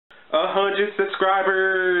100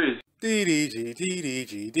 subscribers! DDG,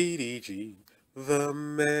 the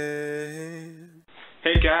man.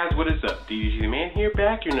 Hey guys, what is up? DDG the man here,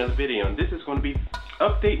 back here in another video, and this is going to be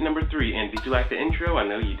update number 3. And did you like the intro? I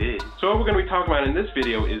know you did. So what we're going to be talking about in this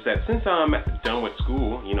video is that since I'm done with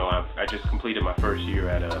school, you know, I just completed my first year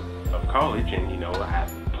of college, and you know, I have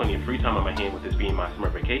plenty of free time on my hand with this being my summer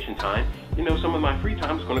vacation time. You know, some of my free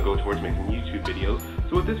time is going to go towards making YouTube videos.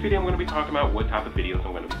 So with this video, I'm going to be talking about what type of videos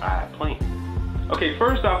I'm going to be playing. Okay,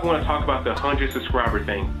 first off, I want to talk about the 100 subscriber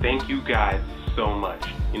thing. Thank you guys so much,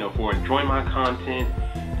 you know, for enjoying my content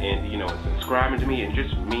and, you know, subscribing to me. It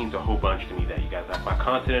just means a whole bunch to me that you guys like my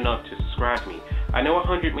content enough to subscribe to me. I know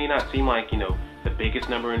 100 may not seem like, you know, the biggest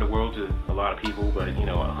number in the world to a lot of people, but, you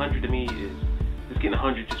know, 100 to me is, just getting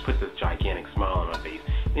 100 just puts a gigantic smile on my face.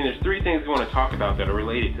 And there's 3 things we want to talk about that are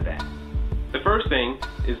related to that. The first thing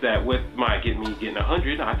is that with me getting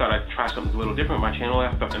 100, I thought I'd try something a little different with my channel,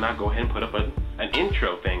 and I'd go ahead and put up an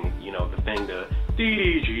intro thing, you know, the thing, the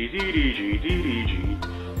DDG,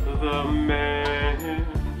 the man.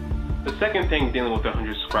 The second thing dealing with the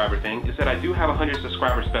 100 subscriber thing is that I do have a 100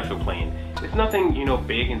 subscriber special planned. It's nothing, you know,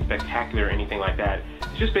 big and spectacular or anything like that.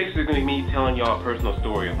 It's just basically me telling y'all a personal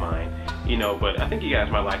story of mine, you know, but I think you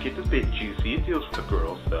guys might like it. It's a bit juicy. It deals with the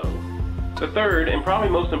girls, so. The third, and probably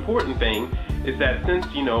most important thing, is that since,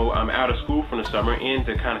 you know, I'm out of school for the summer, and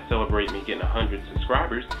to kind of celebrate me getting 100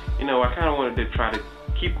 subscribers, you know, I kind of wanted to try to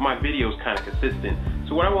keep my videos kind of consistent.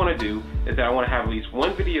 So what I want to do is that I want to have at least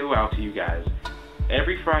one video out to you guys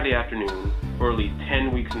every Friday afternoon for at least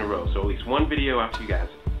 10 weeks in a row. So at least one video out to you guys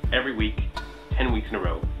every week, 10 weeks in a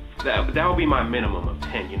row. That will be my minimum of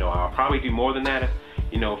 10. You know, I'll probably do more than that.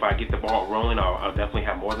 You know, if I get the ball rolling, I'll definitely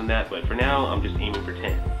have more than that. But for now, I'm just aiming for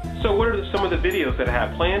 10. So what are some of the videos that I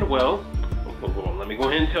have planned? Well, let me go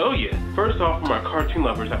ahead and tell you. First off, for my cartoon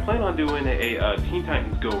lovers, I plan on doing a Teen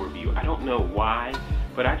Titans Go review. I don't know why,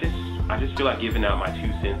 but I just feel like giving out my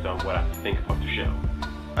 2 cents on what I think about the show.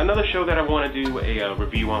 Another show that I want to do a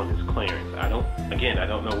review on is Clarence. I don't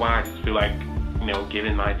know why. I just feel like, you know,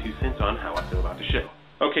 giving my 2 cents on how I feel about the show.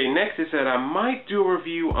 Okay, next is that I might do a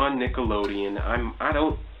review on Nickelodeon. I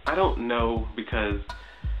don't know, because,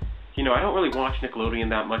 you know, I don't really watch Nickelodeon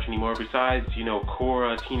that much anymore. Besides, you know,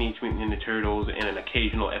 Korra, Teenage Mutant Ninja Turtles, and an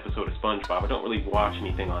occasional episode of SpongeBob, I don't really watch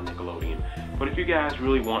anything on Nickelodeon. But if you guys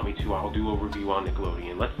really want me to, I'll do a review on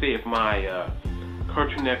Nickelodeon. Let's say if my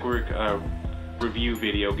Cartoon Network review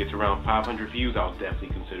video gets around 500 views, I'll definitely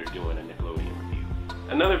consider doing a Nickelodeon review.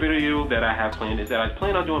 Another video that I have planned is that I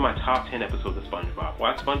plan on doing my top 10 episodes of SpongeBob.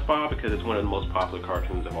 Why SpongeBob? Because it's one of the most popular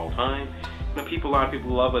cartoons of all time. You know, a lot of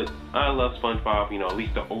people love it. I love SpongeBob, you know, at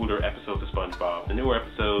least the older episodes of SpongeBob. The newer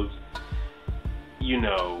episodes, you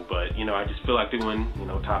know, but, you know, I just feel like doing, you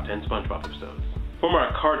know, top 10 SpongeBob episodes. For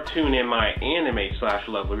my cartoon and my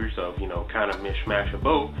anime/lovers of, you know, kind of mishmash of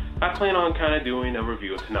both, I plan on kind of doing a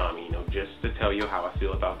review of Toonami, you know, just to tell you how I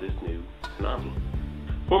feel about this new Toonami.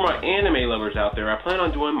 For my anime lovers out there, I plan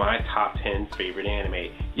on doing my top 10 favorite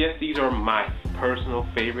anime. Yes, these are my personal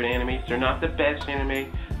favorite animes. They're not the best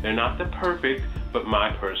anime, they're not the perfect, but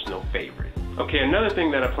my personal favorite. Okay, another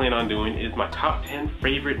thing that I plan on doing is my top 10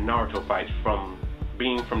 favorite Naruto fights from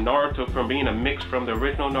being a mix from the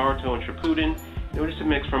original Naruto and Shippuden. You know, just a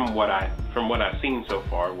mix from what I've seen so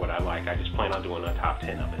far, what I like. I just plan on doing a top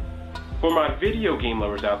 10 of it. For my video game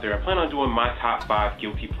lovers out there, I plan on doing my top 5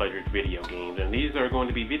 guilty pleasure video games, and these are going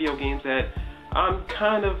to be video games that I'm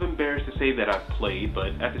kind of embarrassed to say that I've played,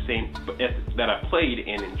 but that I've played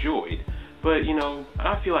and enjoyed. But, you know,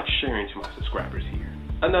 I feel like sharing to my subscribers here.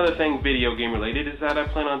 Another thing video game related is that I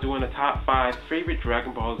plan on doing a top 5 favorite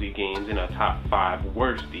Dragon Ball Z games and a top 5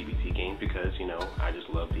 worst DBZ games, because, you know, I just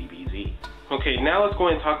love DBZ. Okay, now let's go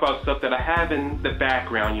ahead and talk about stuff that I have in the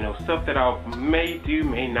background, you know, stuff that I may do,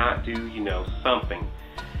 may not do, you know, something.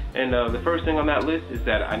 And the first thing on that list is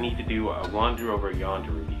that I need to do a Wander Over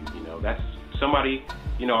Yonder review. You know, that's somebody,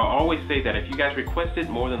 you know, I always say that if you guys request it,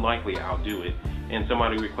 more than likely I'll do it. And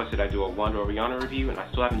somebody requested I do a Wander Over Yonder review, and I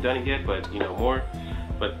still haven't done it yet, but, you know,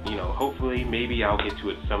 you know, hopefully, maybe I'll get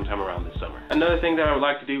to it sometime around this summer. Another thing that I would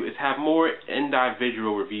like to do is have more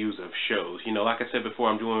individual reviews of shows. You know, like I said before,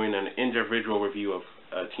 I'm doing an individual review of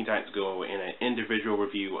Teen Titans Go and an individual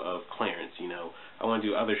review of Clarence. You know, I want to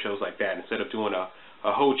do other shows like that. Instead of doing a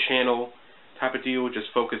whole channel type of deal,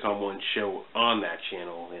 just focus on one show on that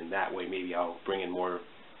channel, and that way maybe I'll bring in more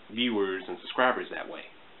viewers and subscribers that way.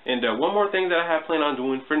 And one more thing that I have planned on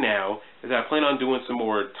doing for now is that I plan on doing some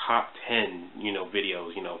more top 10, you know,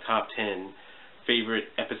 videos, you know, top 10 favorite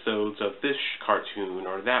episodes of this cartoon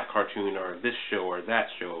or that cartoon or this show or that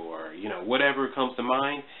show, or, you know, whatever comes to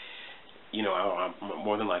mind, you know,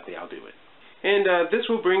 more than likely I'll do it. And this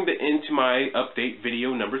will bring the end to my update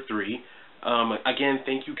video number 3. Again,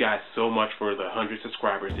 thank you guys so much for the 100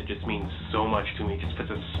 subscribers. It just means so much to me. It just puts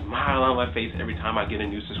a smile on my face every time I get a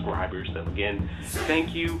new subscriber. So again,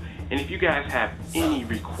 thank you. And if you guys have any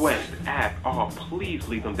requests at all, please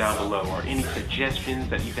leave them down below. Or any suggestions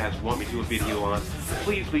that you guys want me to do a video on,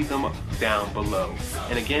 please leave them down below.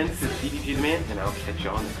 And again, this is CDG the Man, and I'll catch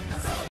y'all next time.